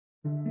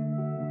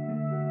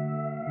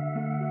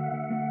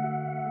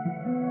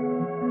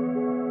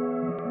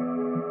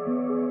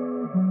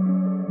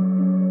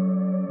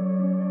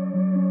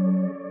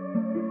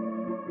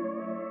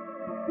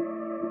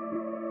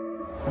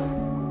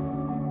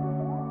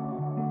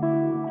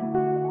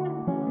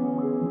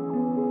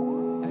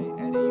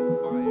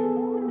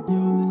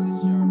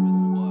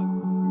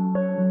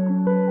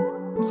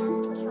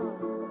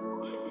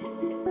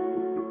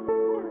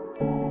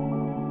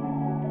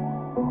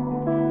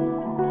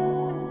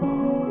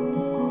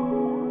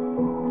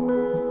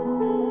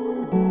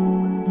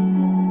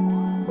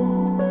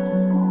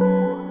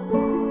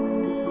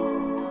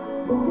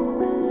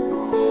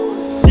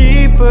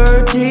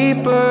Deeper,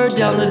 deeper,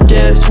 down the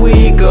depths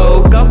we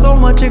go. Got so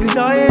much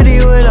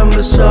anxiety when I'm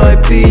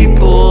beside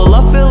people.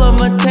 I feel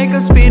I'ma take a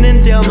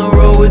speeding down the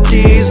road with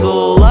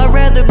diesel. I'd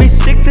rather be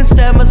sick than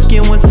stab my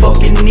skin with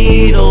fucking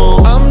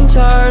needles. I'm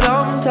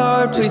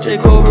tired, please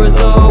take over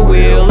the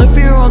wheel. If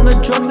you're on the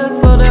drugs, that's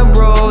for them,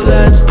 bro,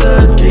 that's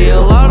the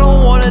deal. I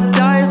don't wanna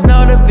die, it's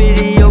not a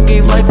video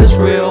game, life is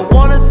real.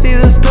 Wanna see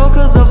this girl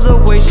cause of the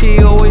way she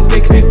always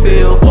makes me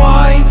feel.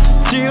 Why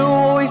do you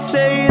always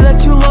say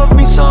that you love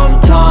me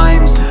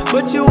sometimes,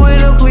 but you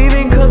end up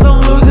leaving cause I'm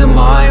losing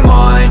my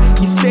mind?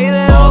 You say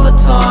that all the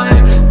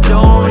time,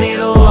 don't need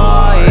a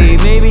lie,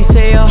 maybe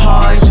say a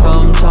hi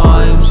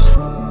sometimes.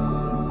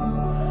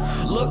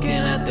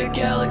 Looking at the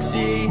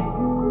galaxy,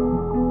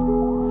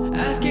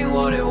 asking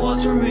what it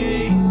wants from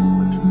me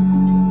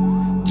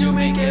to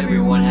make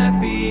everyone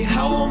happy.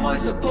 How am I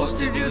supposed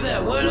to do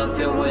that when I'm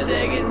filled with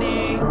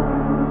agony?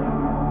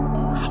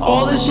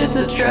 All this shit's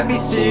a trap, you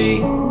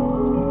see.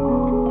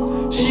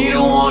 She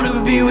don't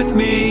wanna be with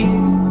me.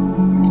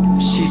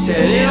 She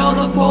said it on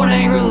the phone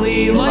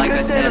angrily. Like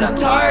I said, I'm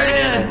tired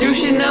and I do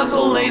shit now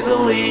so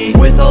lazily.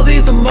 With all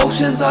these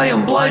emotions, I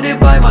am blinded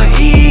by my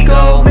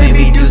ego.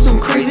 Maybe do some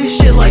crazy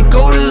shit like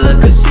go to the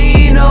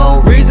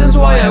casino. Reasons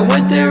why I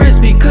went there is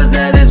because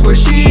that is where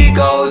she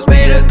goes.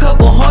 Made a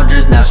couple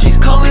hundreds, now she's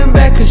coming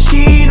back cause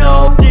she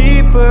knows.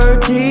 Deeper,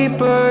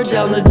 deeper,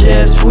 down the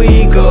depths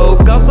we go.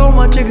 Got so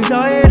much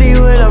anxiety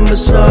when I'm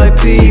beside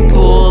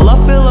people. I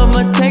feel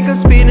I'ma take a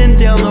speeding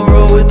down the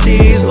road with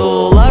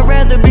diesel. I'd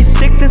rather be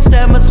sick than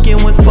stab my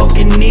skin with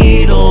fucking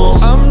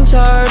needles. I'm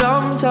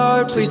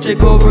tired, please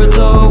take over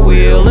the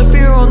wheel. If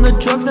you're on the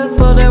drugs, that's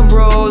for them,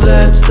 bro,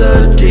 that's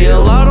the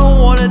deal. I don't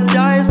wanna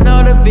die, it's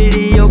not a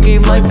video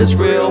game, life is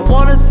real.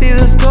 Wanna see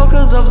this girl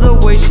cause of the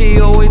way she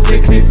always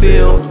makes me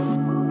feel.